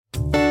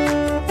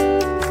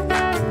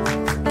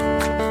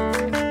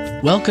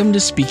Welcome to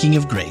Speaking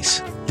of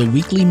Grace, the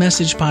weekly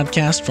message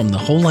podcast from the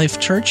Whole Life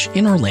Church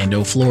in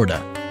Orlando,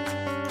 Florida.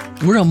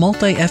 We're a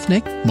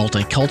multi-ethnic,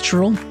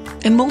 multicultural,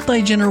 and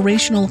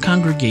multi-generational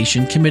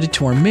congregation committed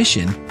to our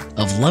mission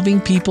of loving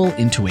people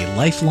into a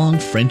lifelong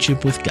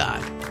friendship with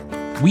God.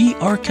 We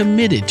are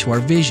committed to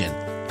our vision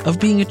of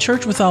being a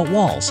church without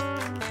walls,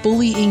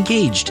 fully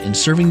engaged in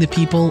serving the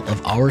people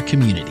of our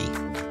community.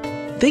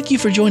 Thank you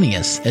for joining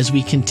us as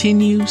we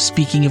continue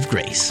Speaking of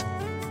Grace.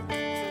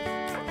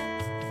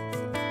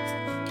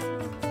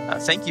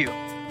 Thank you.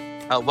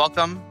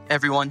 Welcome,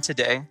 everyone,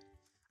 today.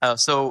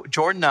 So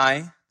Jordan and I,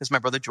 this is my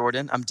brother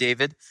Jordan, I'm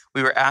David.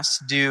 We were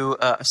asked to do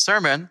a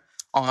sermon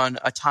on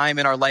a time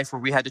in our life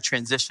where we had to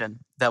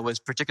transition that was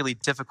particularly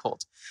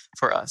difficult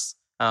for us.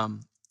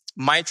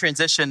 My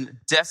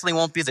transition definitely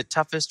won't be the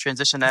toughest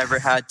transition I ever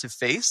had to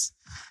face,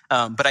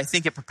 but I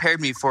think it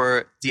prepared me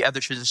for the other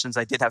transitions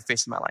I did have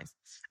faced in my life.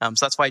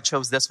 So that's why I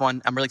chose this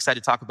one. I'm really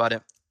excited to talk about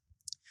it.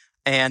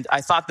 And I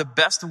thought the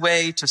best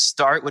way to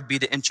start would be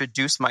to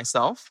introduce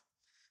myself.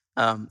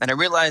 And I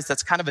realized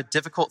that's kind of a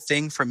difficult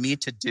thing for me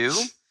to do.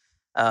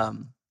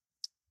 And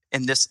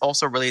this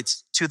also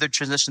relates to the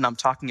transition I'm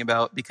talking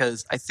about,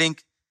 because I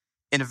think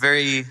in a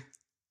very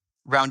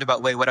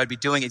roundabout way, what I'd be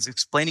doing is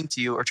explaining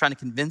to you or trying to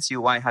convince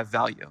you why I have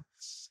value.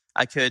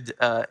 I could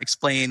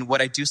explain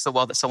what I do so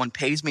well that someone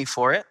pays me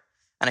for it,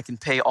 and I can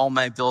pay all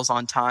my bills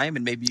on time.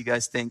 And maybe you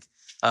guys think,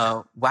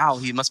 wow,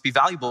 he must be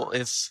valuable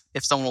if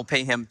someone will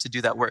pay him to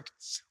do that work.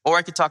 Or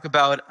I could talk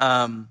about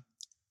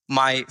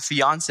my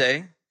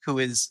fiance, who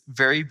is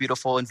very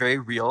beautiful and very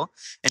real,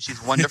 and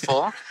she's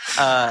wonderful.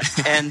 I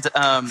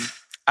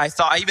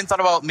even thought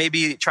about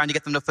maybe trying to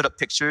get them to put up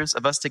pictures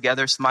of us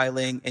together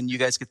smiling, and you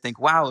guys could think,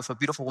 wow, if a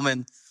beautiful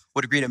woman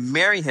would agree to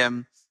marry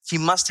him, he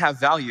must have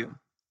value.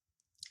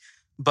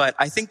 But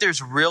I think there's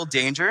real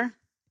danger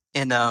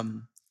in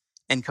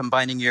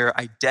combining your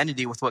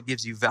identity with what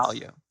gives you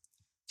value.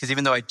 Because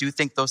even though I do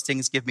think those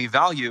things give me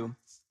value,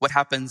 what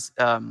happens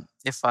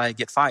if I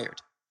get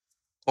fired?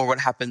 Or what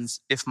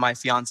happens if my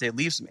fiance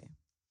leaves me?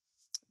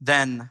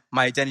 Then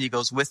my identity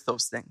goes with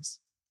those things.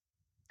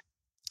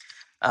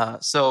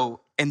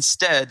 So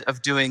instead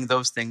of doing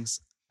those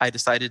things, I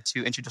decided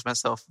to introduce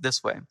myself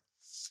this way.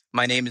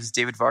 My name is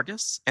David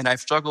Vargas, and I've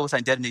struggled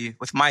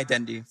with my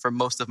identity for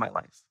most of my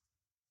life.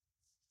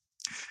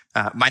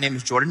 My name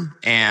is Jordan,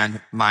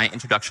 and my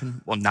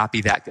introduction will not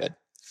be that good.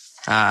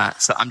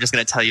 So I'm just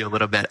going to tell you a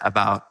little bit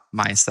about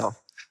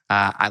myself.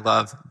 I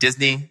love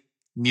Disney,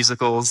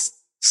 musicals,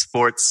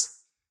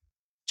 sports,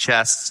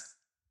 chess,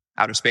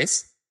 outer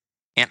space,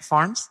 ant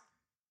farms,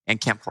 and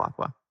Camp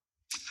Kalakwa.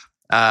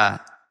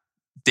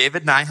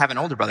 David and I have an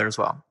older brother as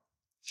well.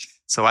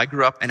 So I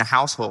grew up in a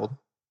household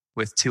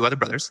with two other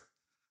brothers.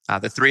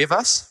 The three of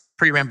us,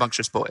 pretty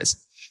rambunctious boys.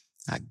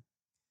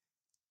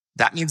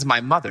 That means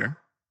my mother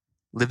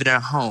lived in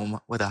a home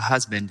with a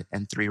husband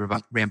and three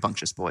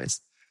rambunctious boys.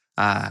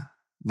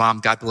 Mom,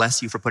 God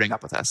bless you for putting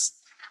up with us.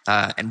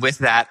 And with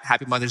that,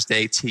 happy Mother's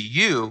Day to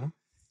you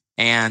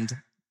and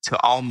to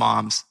all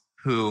moms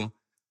who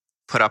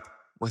put up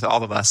with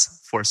all of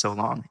us for so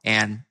long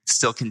and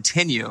still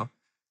continue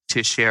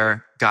to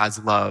share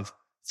God's love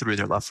through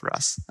their love for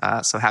us.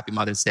 So happy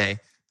Mother's Day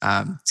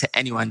to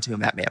anyone to whom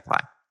that may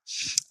apply.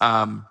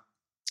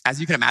 As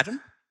you can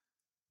imagine,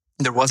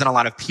 there wasn't a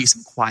lot of peace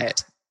and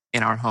quiet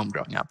in our home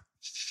growing up.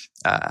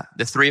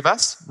 The three of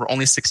us were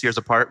only 6 years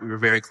apart. We were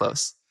very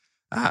close.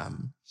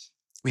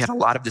 We had a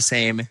lot of the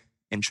same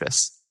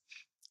interests.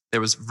 It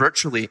was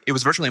virtually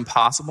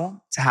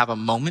impossible to have a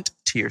moment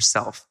to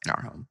yourself in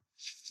our home.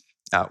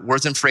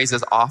 Words and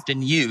phrases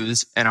often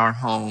used in our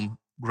home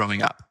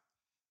growing up.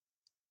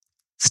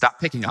 Stop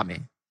picking on me.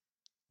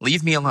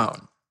 Leave me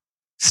alone.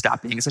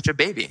 Stop being such a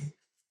baby.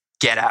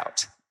 Get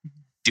out.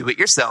 Do it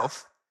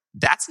yourself.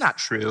 That's not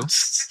true.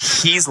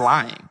 He's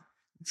lying.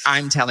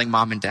 I'm telling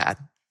mom and dad.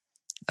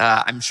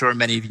 I'm sure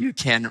many of you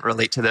can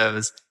relate to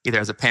those either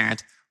as a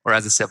parent or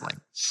as a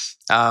sibling.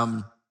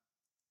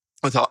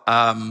 With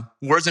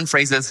words and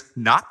phrases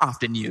not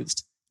often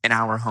used in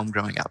our home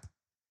growing up.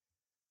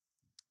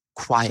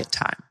 Quiet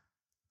time.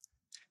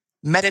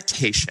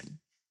 Meditation,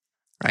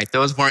 right?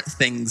 Those weren't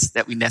things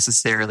that we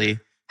necessarily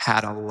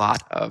had a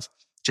lot of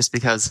just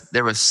because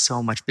there was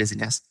so much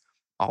busyness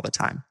all the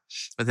time.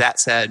 With that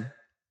said,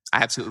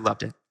 I absolutely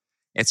loved it.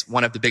 It's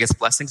one of the biggest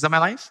blessings of my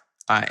life,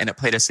 and it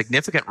played a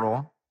significant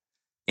role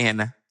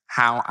in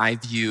how I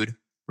viewed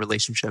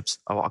relationships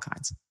of all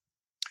kinds.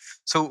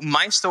 So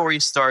my story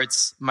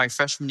starts my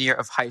freshman year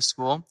of high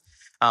school.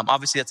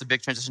 Obviously, that's a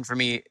big transition for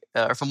me,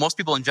 or for most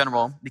people in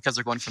general, because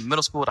they're going from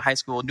middle school to high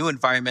school, new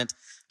environment,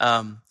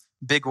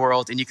 big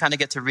world, and you kind of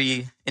get to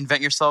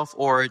reinvent yourself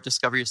or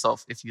discover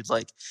yourself if you'd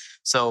like.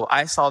 So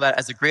I saw that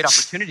as a great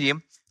opportunity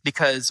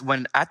because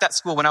at that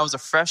school, when I was a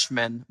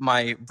freshman,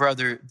 my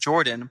brother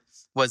Jordan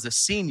was a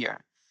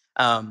senior.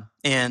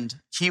 And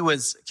he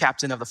was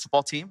captain of the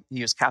football team.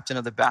 He was captain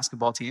of the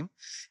basketball team.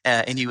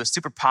 And he was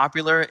super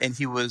popular, and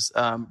he was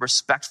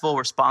respectful,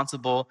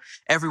 responsible.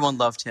 Everyone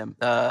loved him.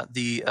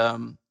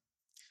 The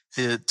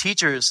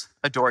teachers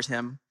adored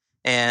him.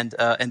 and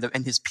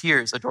his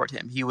peers adored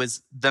him. He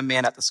was the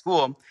man at the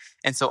school.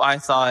 And so I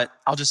thought,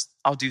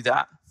 I'll do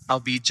that. I'll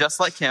be just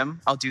like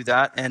him. I'll do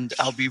that, and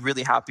I'll be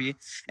really happy,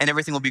 and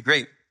everything will be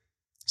great.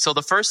 So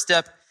the first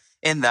step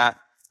in that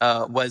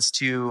was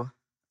to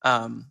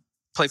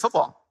play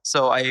football.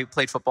 So I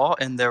played football,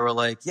 and they were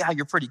like, yeah,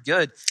 you're pretty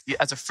good.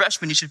 As a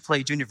freshman, you should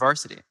play junior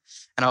varsity.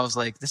 And I was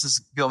like, this is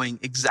going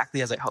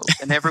exactly as I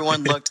hoped. And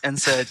everyone looked and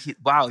said,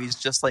 wow, he's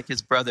just like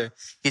his brother.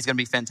 He's going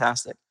to be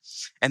fantastic.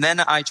 And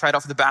then I tried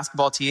out for the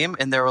basketball team,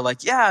 and they were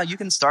like, yeah, you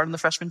can start on the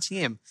freshman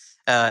team.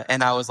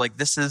 And I was like,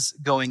 this is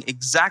going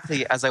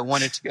exactly as I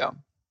wanted to go.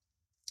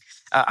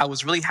 I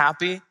was really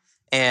happy,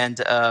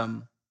 and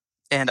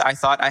I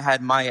thought I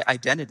had my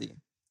identity.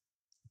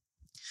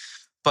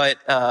 But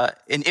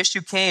an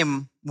issue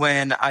came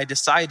when I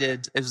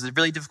decided, it was a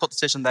really difficult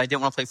decision, that I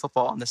didn't want to play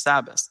football on the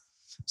Sabbath.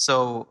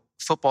 So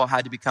football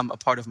had to become a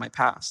part of my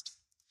past.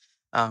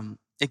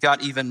 It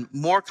got even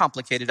more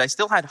complicated. I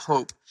still had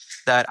hope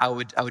that I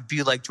would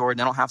be like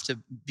Jordan. I don't have to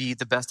be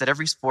the best at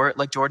every sport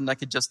like Jordan. I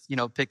could just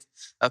pick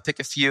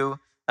a few.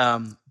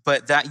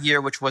 But that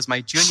year, which was my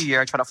junior year,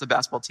 I tried out for the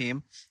basketball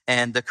team,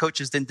 and the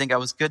coaches didn't think I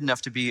was good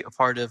enough to be a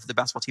part of the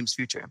basketball team's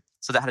future.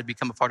 So that had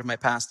become a part of my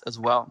past as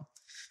well.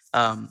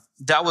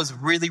 That was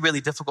really,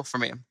 really difficult for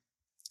me.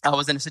 I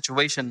was in a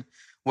situation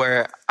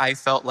where I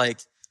felt like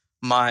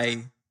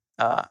my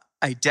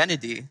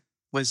identity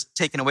was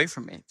taken away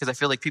from me, because I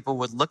feel like people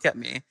would look at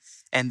me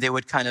and they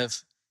would kind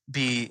of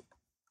be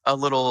a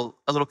little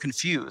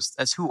confused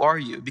as, who are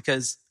you?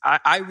 Because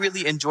I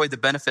really enjoyed the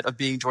benefit of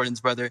being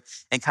Jordan's brother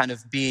and kind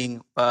of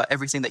being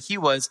everything that he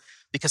was,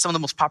 because some of the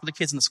most popular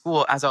kids in the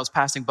school, as I was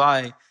passing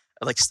by,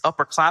 like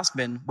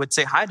upperclassmen, would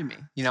say hi to me.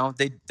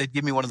 They'd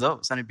give me one of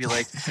those, and I'd be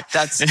like,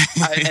 "That's."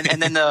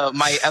 And then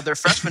my other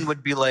freshmen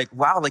would be like,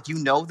 "Wow, like you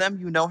know them,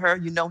 you know her,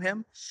 you know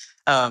him,"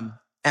 and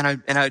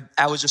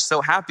I was just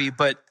so happy.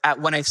 But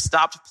when I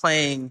stopped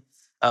playing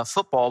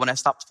football, when I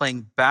stopped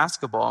playing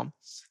basketball,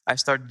 I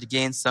started to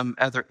gain some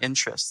other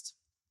interests.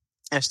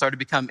 And I started to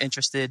become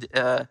interested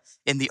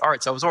in the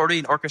arts. I was already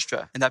in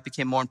orchestra, and that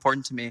became more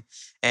important to me,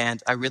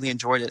 and I really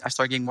enjoyed it. I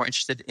started getting more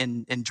interested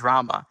in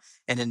drama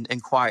and in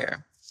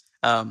choir.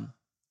 And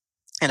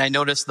I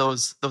noticed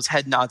those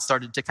head nods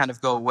started to kind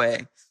of go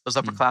away. Those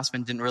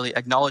upperclassmen didn't really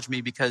acknowledge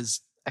me, because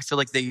I feel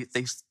like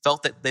they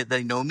felt that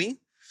they know me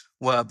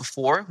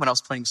before when I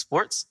was playing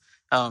sports.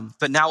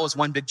 But now it was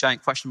one big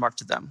giant question mark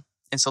to them.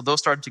 And so those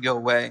started to go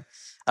away.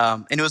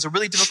 And it was a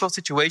really difficult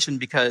situation,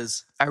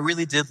 because I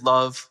really did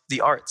love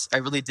the arts. I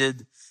really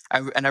did.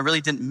 And I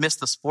really didn't miss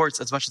the sports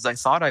as much as I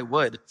thought I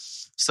would.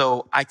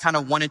 So I kind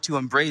of wanted to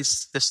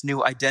embrace this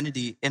new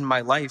identity in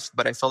my life,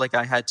 but I felt like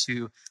I had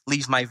to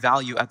leave my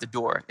value at the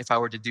door if I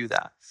were to do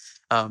that.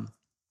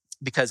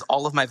 Because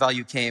all of my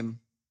value came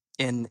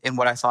in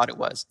what I thought it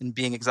was, in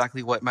being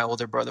exactly what my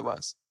older brother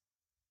was.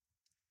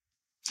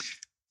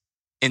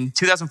 In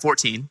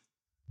 2014,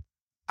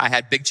 I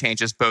had big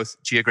changes,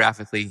 both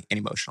geographically and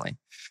emotionally.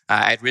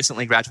 I had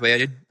recently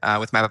graduated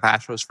with my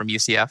bachelor's from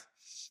UCF,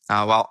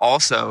 while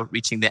also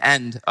reaching the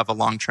end of a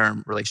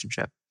long-term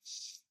relationship.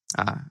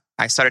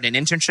 I started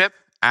an internship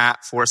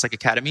at Forest Lake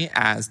Academy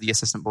as the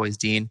assistant boys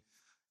dean,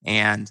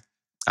 and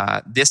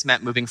this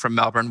meant moving from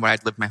Melbourne, where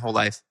I'd lived my whole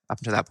life up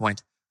until that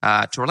point,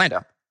 to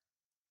Orlando.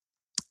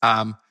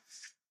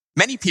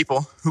 Many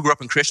people who grew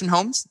up in Christian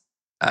homes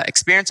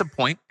experience a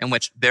point in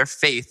which their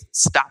faith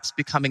stops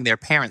becoming their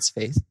parents'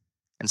 faith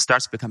and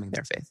starts becoming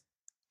their faith.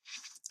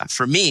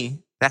 For me,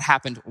 that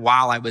happened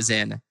while I was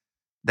in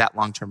that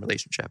long-term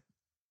relationship.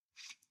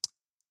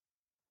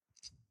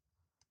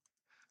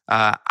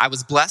 I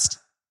was blessed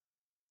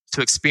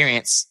to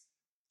experience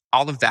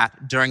all of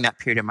that during that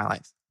period of my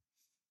life.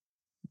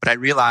 But I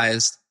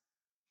realized,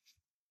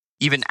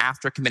 even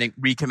after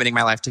recommitting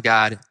my life to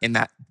God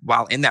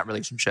while in that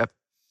relationship,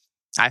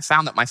 I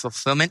found that my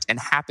fulfillment and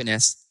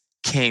happiness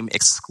came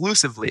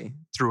exclusively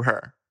through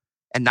her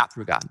and not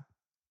through God.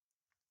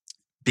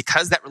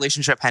 Because that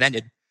relationship had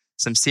ended,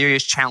 some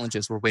serious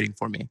challenges were waiting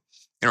for me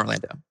in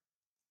Orlando.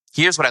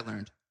 Here's what I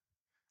learned.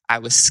 I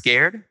was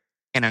scared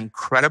and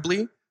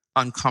incredibly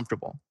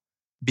uncomfortable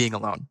being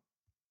alone.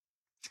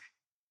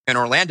 In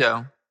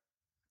Orlando,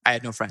 I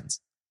had no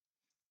friends.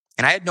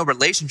 And I had no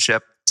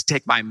relationship to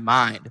take my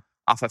mind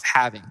off of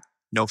having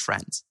no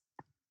friends.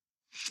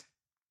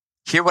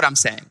 Hear what I'm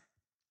saying.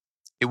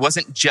 It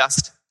wasn't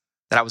just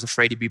that I was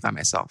afraid to be by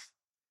myself.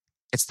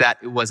 It's that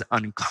it was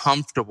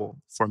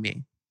uncomfortable for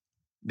me,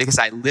 because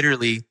I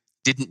literally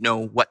didn't know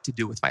what to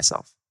do with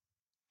myself.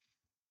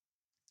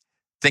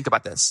 Think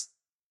about this.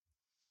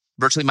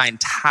 Virtually my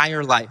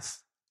entire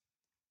life,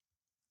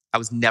 I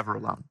was never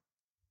alone.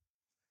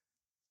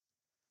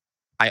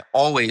 I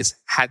always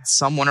had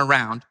someone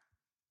around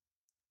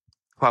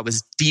who I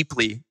was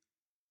deeply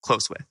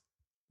close with,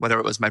 whether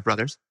it was my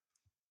brothers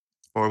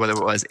or whether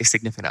it was a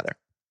significant other.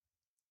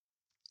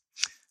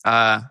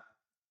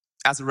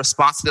 As a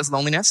response to this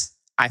loneliness,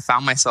 I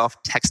found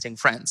myself texting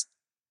friends,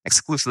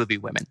 exclusively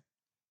women,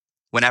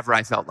 whenever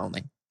I felt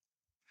lonely.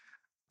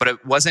 But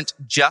it wasn't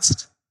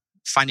just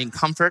finding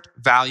comfort,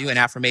 value, and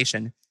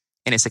affirmation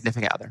in a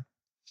significant other.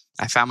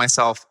 I found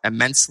myself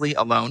immensely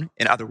alone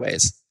in other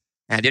ways,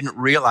 and I didn't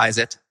realize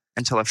it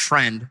until a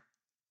friend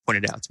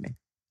pointed it out to me.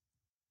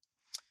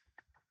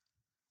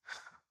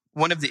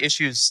 One of the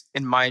issues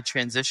in my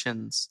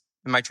transition,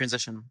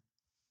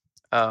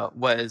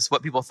 was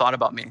what people thought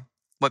about me,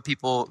 what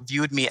people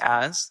viewed me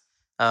as.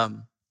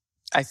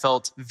 I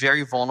felt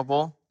very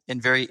vulnerable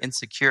and very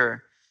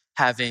insecure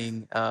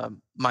having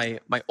my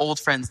old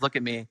friends look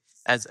at me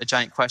as a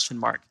giant question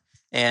mark.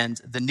 And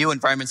the new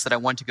environments that I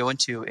wanted to go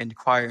into in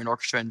choir and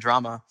orchestra and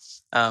drama,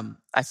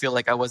 I feel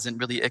like I wasn't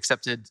really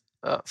accepted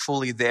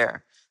fully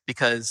there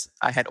because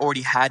I had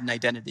already had an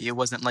identity. It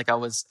wasn't like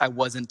I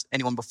wasn't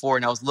anyone before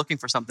and I was looking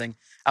for something.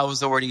 I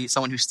was already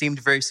someone who seemed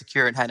very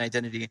secure and had an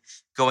identity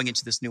going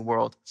into this new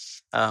world.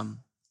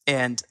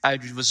 And I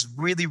was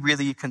really,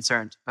 really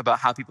concerned about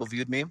how people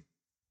viewed me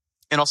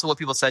and also what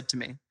people said to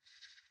me.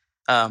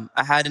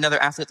 I had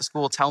another athlete at the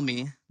school tell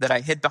me that I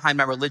hid behind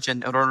my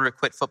religion in order to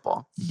quit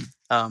football,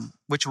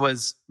 which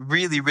was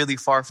really, really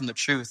far from the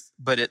truth,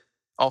 but it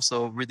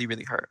also really,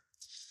 really hurt.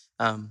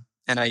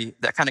 And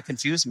that kind of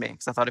confused me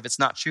because I thought if it's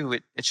not true,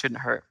 it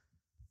shouldn't hurt.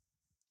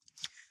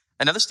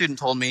 Another student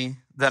told me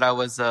that I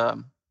was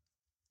a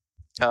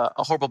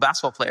horrible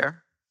basketball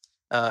player,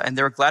 and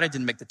they were glad I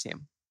didn't make the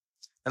team.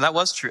 And that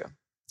was true.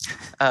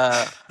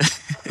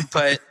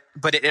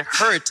 But it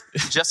hurt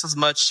just as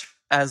much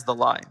as the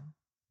lie.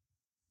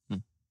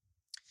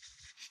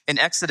 In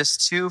Exodus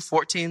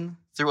 2:14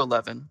 through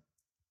 11,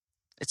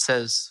 it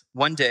says,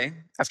 "One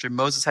day, after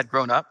Moses had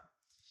grown up,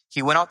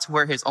 he went out to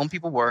where his own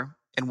people were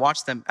and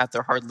watched them at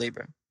their hard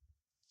labor.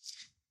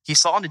 He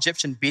saw an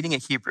Egyptian beating a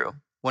Hebrew,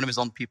 one of his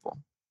own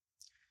people.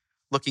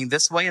 Looking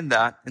this way and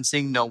that and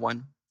seeing no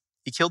one,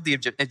 he killed the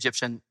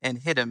Egyptian and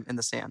hid him in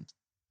the sand.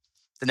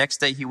 The next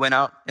day he went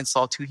out and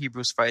saw 2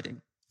 Hebrews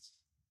fighting.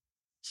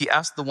 He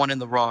asked the one in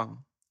the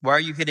wrong, 'Why are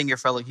you hitting your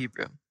fellow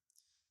Hebrew?'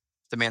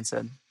 The man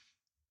said,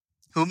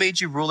 'Who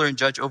made you ruler and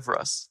judge over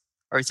us?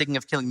 Are you thinking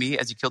of killing me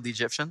as you killed the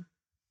Egyptian?'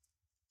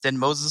 Then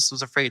Moses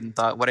was afraid and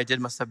thought, what I did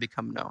must have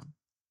become known."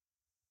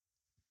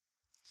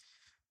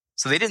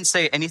 So they didn't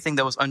say anything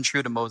that was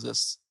untrue to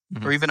Moses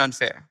or even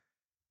unfair.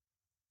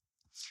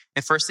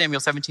 In 1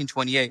 Samuel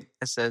 17:28,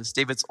 it says,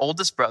 "David's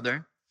oldest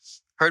brother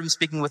heard him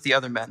speaking with the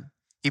other men.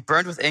 He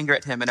burned with anger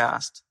at him and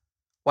asked,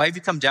 'Why have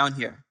you come down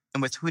here?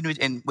 And with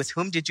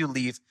whom did you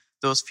leave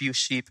those few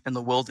sheep in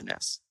the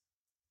wilderness?'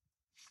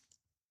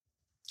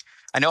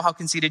 I know how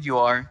conceited you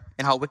are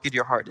and how wicked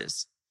your heart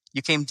is.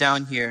 You came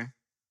down here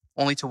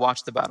only to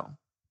watch the battle."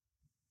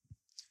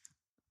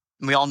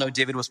 And we all know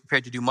David was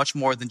prepared to do much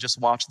more than just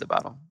watch the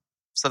battle.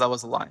 So that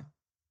was a lie.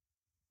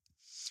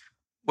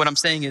 What I'm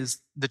saying is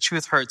the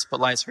truth hurts, but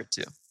lies hurt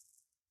too.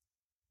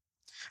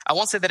 I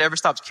won't say that I ever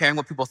stopped caring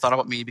what people thought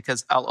about me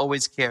because I'll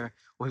always care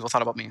what people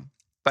thought about me.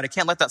 But I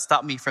can't let that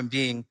stop me from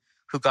being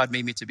who God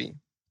made me to be.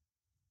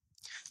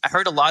 I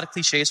heard a lot of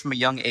cliches from a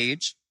young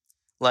age,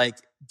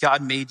 like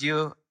God made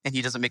you and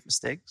he doesn't make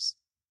mistakes,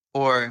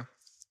 or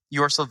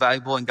you're so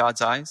valuable in God's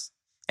eyes.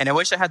 And I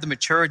wish I had the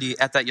maturity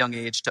at that young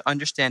age to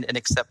understand and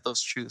accept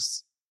those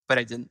truths, but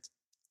I didn't.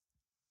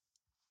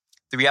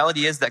 The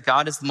reality is that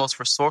God is the most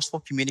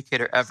resourceful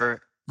communicator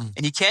ever,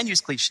 and he can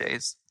use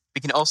cliches. We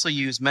can also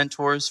use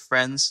mentors,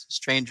 friends,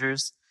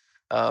 strangers,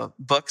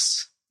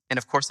 books, and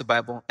of course the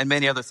Bible, and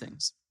many other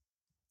things.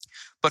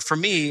 But for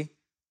me,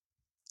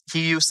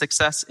 he used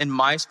success in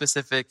my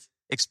specific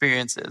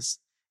experiences,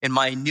 in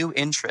my new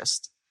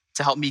interest,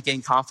 to help me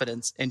gain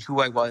confidence in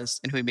who I was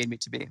and who he made me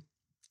to be.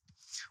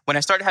 When I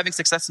started having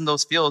success in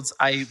those fields,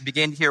 I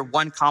began to hear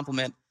one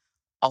compliment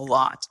a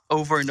lot,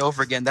 over and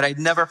over again, that I'd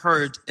never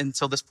heard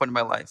until this point in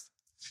my life,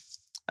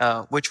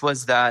 which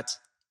was that,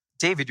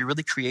 "David, you're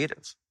really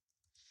creative."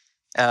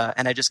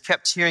 And I just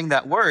kept hearing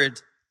that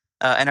word,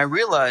 and I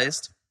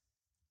realized,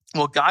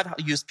 well, God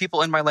used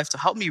people in my life to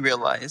help me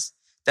realize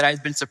that I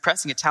had been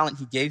suppressing a talent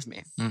he gave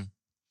me.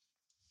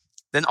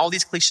 Then all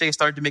these cliches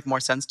started to make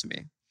more sense to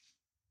me.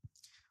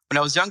 When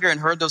I was younger and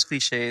heard those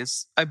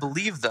cliches, I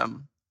believed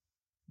them,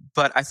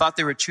 but I thought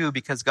they were true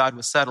because God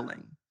was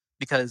settling,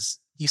 because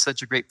he's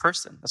such a great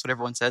person. That's what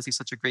everyone says. He's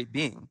such a great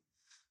being.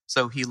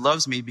 So he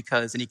loves me and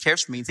he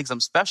cares for me. He thinks I'm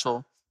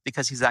special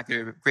because he's that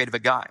great of a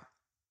guy.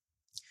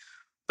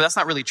 But that's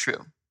not really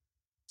true.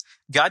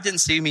 God didn't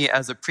see me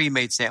as a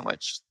pre-made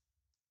sandwich.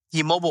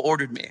 He mobile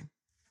ordered me.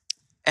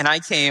 And I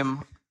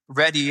came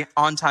ready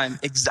on time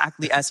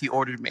exactly as he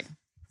ordered me.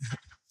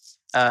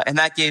 And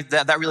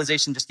that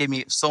realization just gave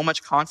me so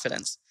much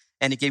confidence,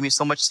 and it gave me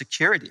so much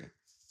security.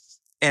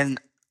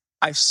 And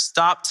I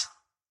stopped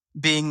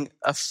being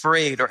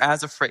afraid or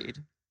as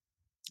afraid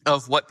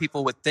of what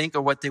people would think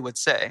or what they would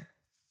say.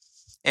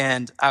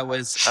 And I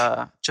was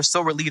just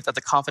so relieved at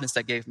the confidence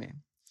that gave me.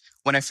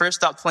 When I first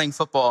stopped playing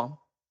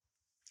football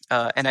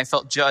and I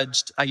felt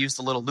judged, I used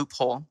a little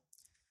loophole.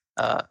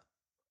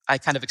 I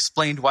kind of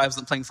explained why I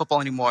wasn't playing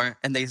football anymore,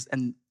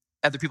 and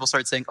other people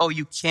started saying, "Oh,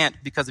 you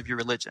can't because of your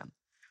religion."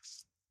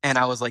 And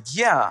I was like,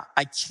 "Yeah,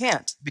 I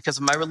can't because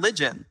of my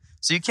religion.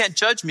 So you can't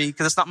judge me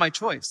because it's not my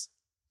choice."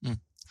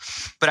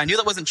 But I knew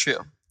that wasn't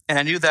true. And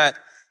I knew that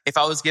if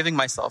I was giving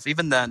myself,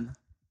 even then,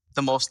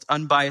 the most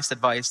unbiased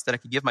advice that I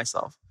could give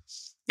myself,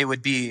 it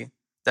would be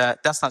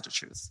that that's not the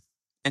truth,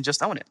 and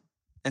just own it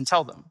and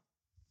tell them.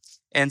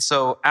 And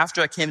so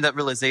after I came to that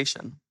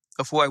realization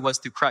of who I was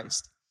through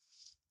Christ,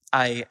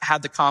 I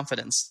had the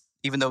confidence,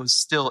 even though it was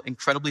still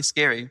incredibly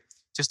scary,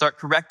 to start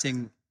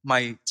correcting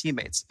my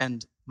teammates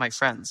and my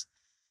friends.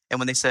 And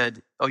when they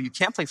said, "Oh, you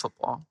can't play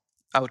football,"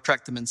 I would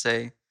correct them and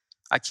say,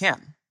 "I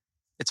can.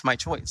 It's my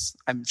choice.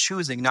 I'm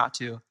choosing not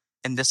to,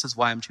 and this is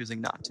why I'm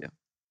choosing not to."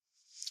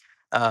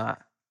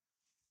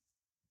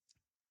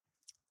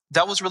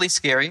 That was really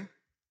scary,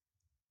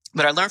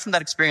 but I learned from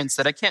that experience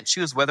that I can't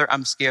choose whether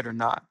I'm scared or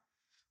not,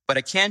 but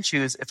I can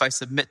choose if I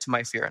submit to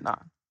my fear or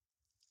not.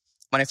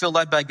 When I feel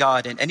led by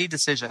God in any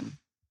decision,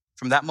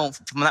 from that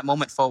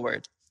moment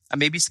forward, I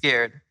may be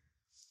scared,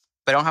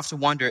 but I don't have to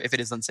wonder if it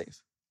is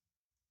unsafe.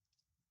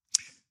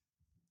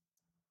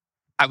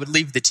 I would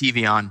leave the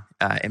TV on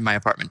in my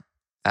apartment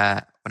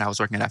when I was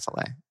working at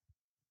FLA.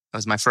 It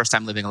was my first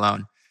time living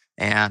alone.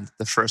 And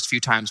the first few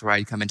times where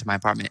I'd come into my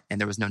apartment and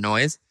there was no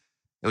noise,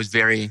 it was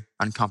very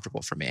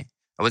uncomfortable for me.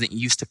 I wasn't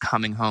used to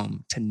coming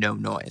home to no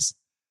noise.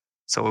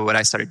 So what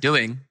I started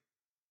doing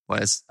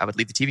was I would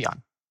leave the TV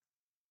on.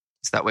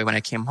 So that way when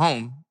I came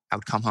home, I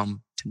would come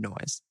home to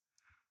noise.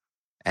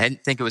 I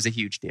didn't think it was a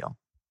huge deal.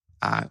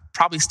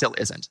 Probably still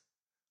isn't.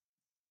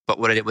 But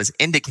what it was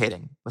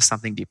indicating was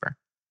something deeper.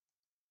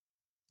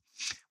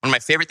 One of my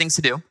favorite things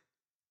to do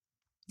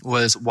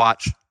was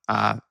watch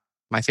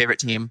my favorite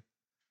team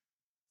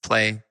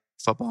play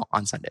football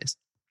on Sundays.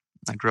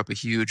 I grew up a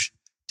huge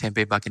Tampa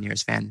Bay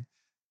Buccaneers fan.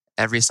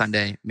 Every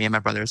Sunday, me and my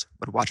brothers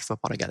would watch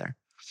football together.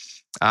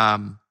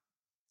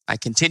 I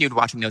continued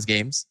watching those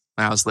games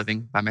when I was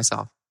living by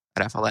myself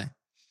at FLA.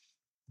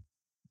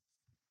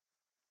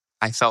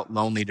 I felt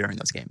lonely during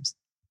those games.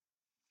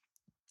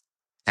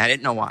 And I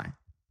didn't know why.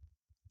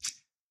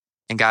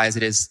 And guys,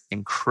 it is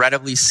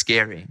incredibly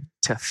scary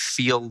to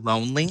feel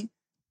lonely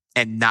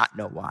and not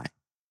know why.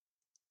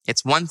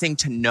 It's one thing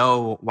to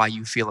know why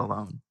you feel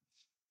alone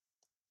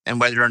and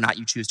whether or not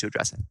you choose to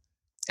address it.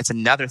 It's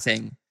another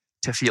thing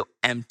to feel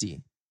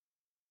empty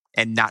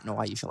and not know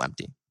why you feel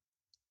empty.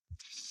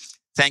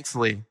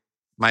 Thankfully,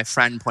 my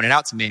friend pointed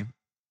out to me,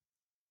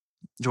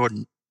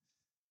 "Jordan,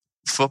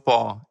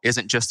 football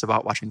isn't just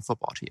about watching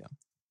football to you.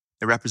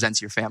 It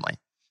represents your family.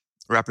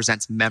 It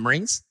represents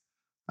memories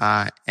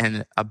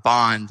and a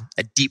bond,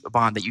 a deep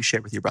bond that you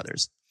share with your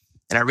brothers."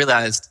 And I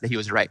realized that he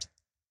was right.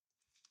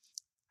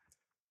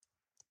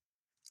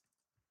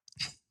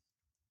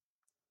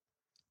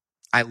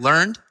 I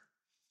learned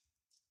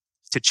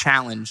to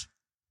challenge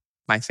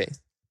my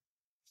faith.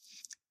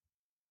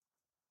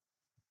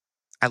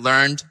 I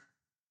learned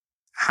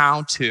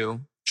how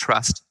to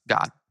trust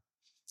God.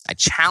 I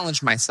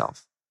challenged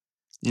myself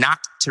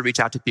not to reach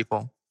out to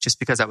people just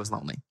because I was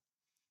lonely.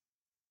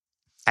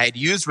 I had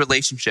used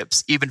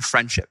relationships, even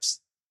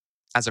friendships,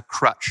 as a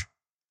crutch,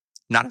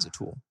 not as a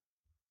tool.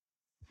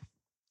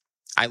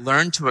 I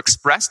learned to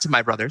express to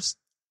my brothers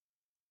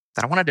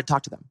that I wanted to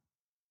talk to them.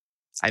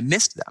 I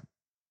missed them.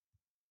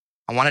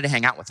 I wanted to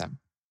hang out with them.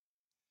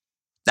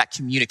 That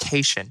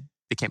communication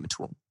became a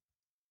tool.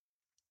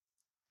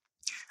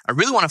 I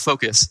really want to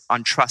focus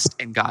on trust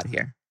in God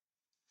here.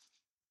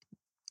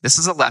 This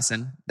is a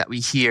lesson that we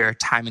hear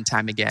time and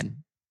time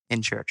again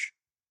in church.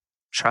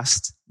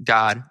 Trust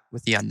God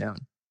with the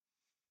unknown.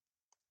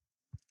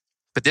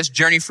 But this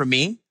journey for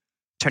me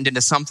turned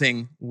into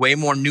something way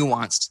more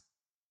nuanced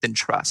than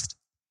trust.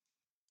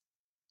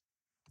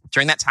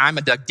 During that time,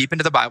 I dug deep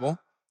into the Bible,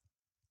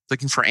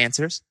 looking for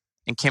answers,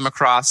 and came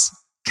across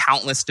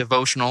countless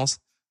devotionals,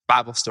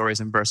 Bible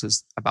stories, and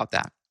verses about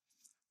that.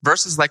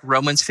 Verses like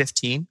Romans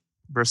 15,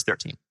 verse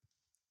 13.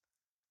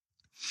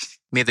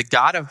 "May the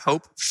God of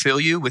hope fill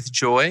you with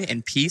joy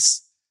and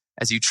peace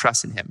as you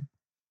trust in him,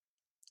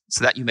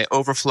 so that you may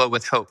overflow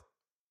with hope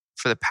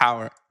by the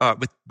power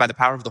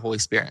of the Holy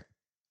Spirit."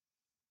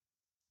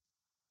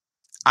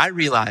 I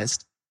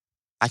realized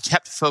I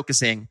kept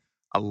focusing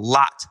a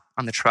lot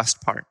on the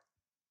trust part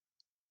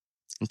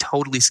and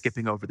totally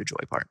skipping over the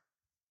joy part.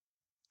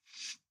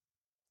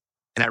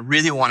 And I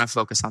really want to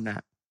focus on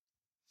that.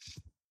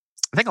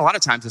 I think a lot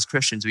of times as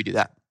Christians, we do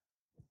that.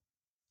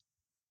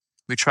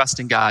 We trust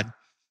in God.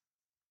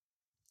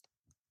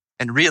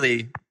 And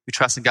really, we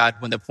trust in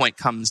God when the point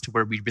comes to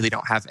where we really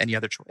don't have any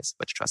other choice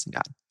but to trust in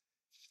God.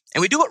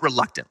 And we do it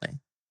reluctantly.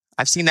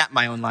 I've seen that in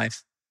my own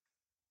life.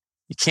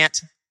 You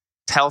can't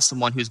tell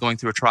someone who's going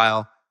through a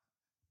trial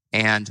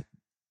and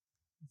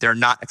they're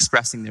not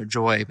expressing their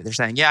joy, but they're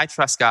saying, "Yeah, I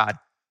trust God,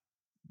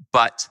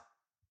 but,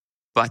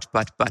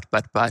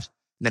 and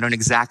they don't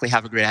exactly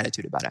have a great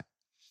attitude about it."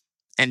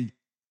 And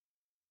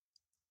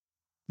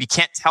you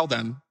can't tell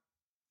them,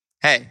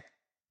 "Hey,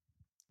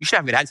 you should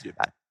have a good attitude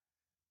about it."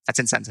 That's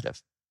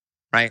insensitive,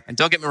 right? And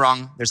don't get me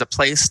wrong, there's a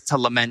place to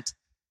lament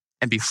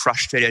and be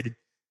frustrated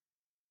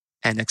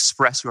and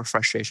express your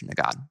frustration to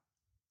God.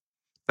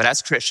 But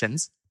as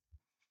Christians,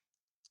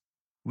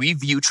 we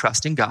view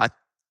trusting God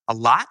a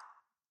lot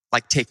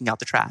like taking out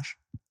the trash.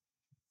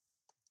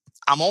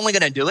 I'm only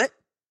going to do it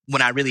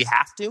when I really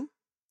have to.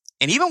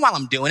 And even while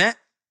I'm doing it,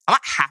 I'm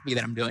not happy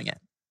that I'm doing it.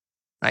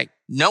 Right?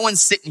 No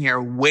one's sitting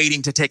here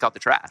waiting to take out the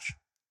trash.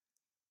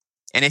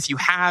 And if you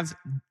have,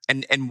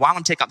 and while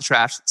I'm taking out the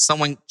trash,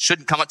 someone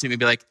shouldn't come up to me and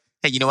be like,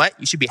 hey, you know what?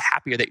 You should be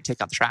happier that you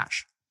take out the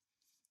trash.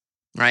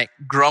 Right?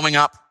 Growing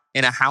up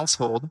in a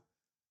household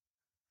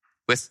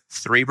with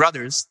 3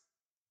 brothers,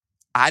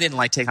 I didn't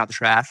like taking out the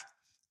trash.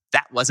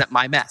 That wasn't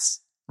my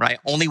mess, right?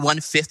 Only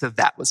 1/5 of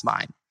that was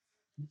mine.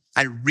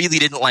 I really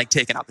didn't like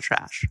taking out the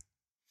trash.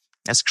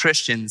 As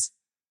Christians,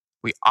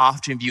 we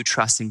often view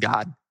trusting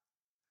God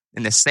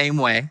in the same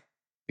way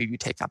we view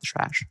taking out the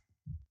trash.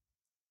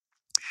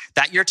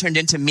 That year turned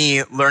into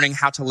me learning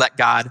how to let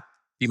God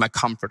be my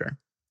comforter.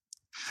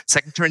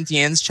 2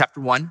 Corinthians chapter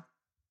 1,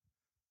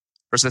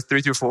 verses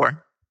 3 through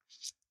 4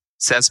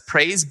 says,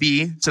 praise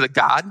be to the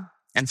God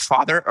and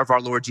Father of our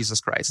Lord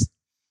Jesus Christ,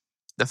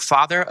 the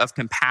Father of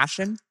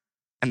compassion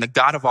and the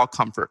God of all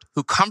comfort,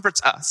 who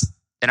comforts us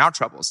in our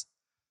troubles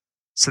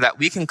so that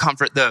we can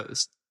comfort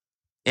those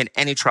in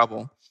any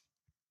trouble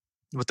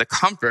with the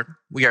comfort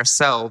we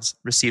ourselves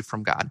receive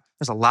from God.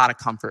 There's a lot of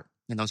comfort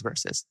in those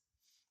verses.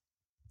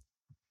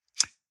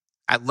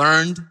 I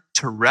learned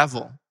to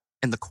revel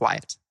in the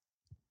quiet.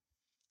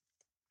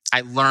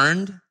 I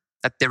learned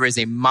that there is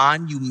a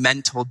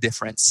monumental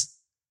difference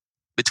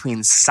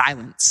between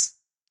silence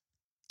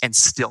and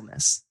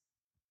stillness.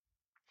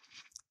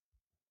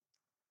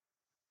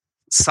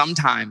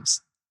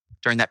 Sometimes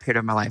during that period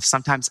of my life,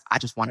 sometimes I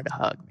just wanted a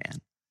hug,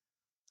 man.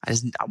 I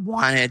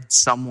wanted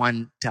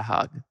someone to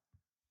hug.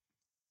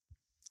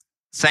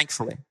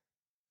 Thankfully,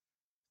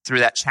 through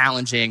that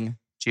challenging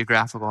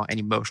geographical and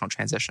emotional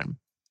transition,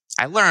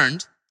 I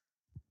learned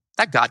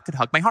that God could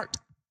hug my heart.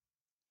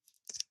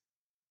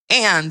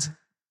 And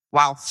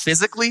while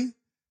physically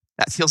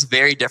that feels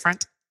very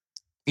different,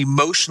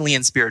 emotionally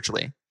and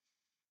spiritually,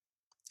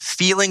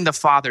 feeling the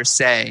Father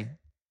say,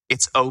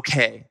 it's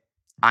okay,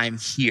 I'm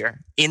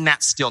here, in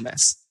that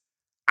stillness,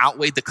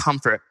 outweighed the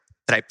comfort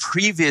that I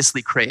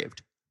previously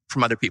craved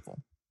from other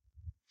people.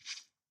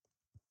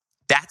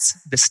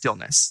 That's the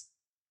stillness.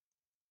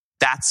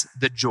 That's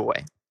the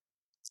joy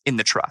in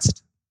the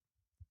trust.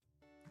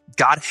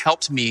 God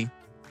helped me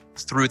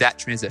through that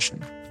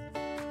transition.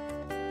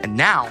 And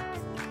now,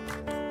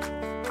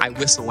 I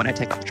whistle when I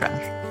take out the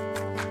trash.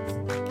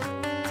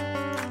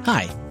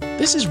 Hi,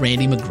 this is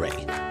Randy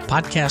McGray,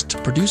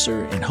 podcast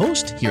producer and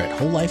host here at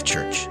Whole Life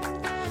Church.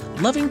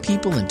 Loving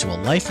people into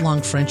a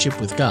lifelong friendship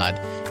with God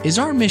is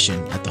our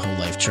mission at the Whole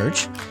Life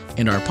Church,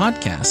 and our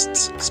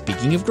podcasts,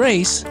 Speaking of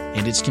Grace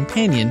and its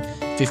companion,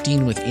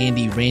 15 with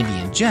Andy, Randy,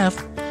 and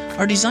Jeff,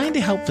 are designed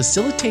to help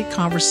facilitate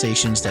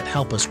conversations that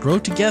help us grow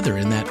together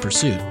in that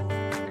pursuit.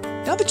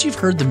 Now that you've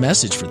heard the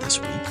message for this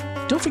week,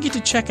 don't forget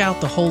to check out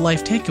the Whole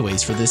Life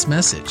takeaways for this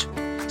message.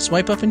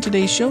 Swipe up in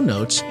today's show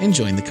notes and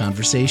join the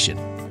conversation.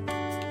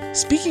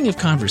 Speaking of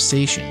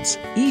conversations,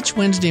 each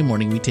Wednesday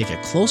morning we take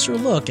a closer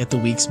look at the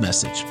week's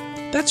message.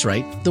 That's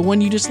right, the one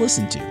you just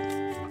listened to.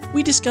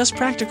 We discuss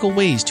practical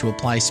ways to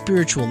apply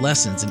spiritual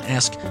lessons and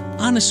ask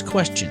honest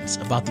questions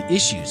about the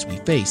issues we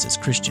face as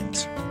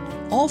Christians,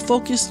 all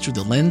focused through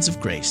the lens of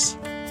grace.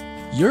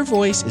 Your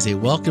voice is a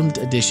welcomed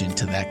addition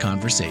to that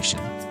conversation.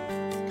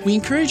 We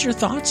encourage your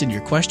thoughts and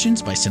your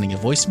questions by sending a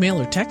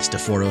voicemail or text to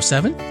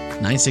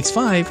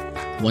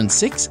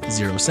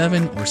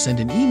 407-965-1607 or send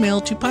an email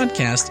to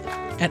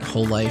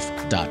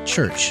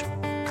podcast@wholelife.church.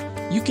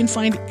 You can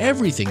find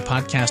everything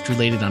podcast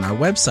related on our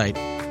website,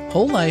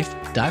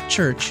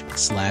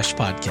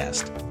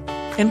 wholelife.church/podcast.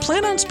 And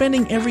plan on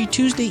spending every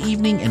Tuesday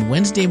evening and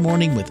Wednesday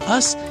morning with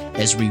us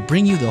as we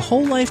bring you the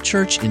Whole Life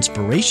Church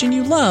inspiration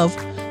you love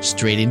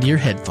straight into your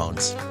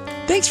headphones.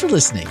 Thanks for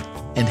listening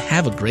and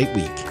have a great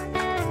week.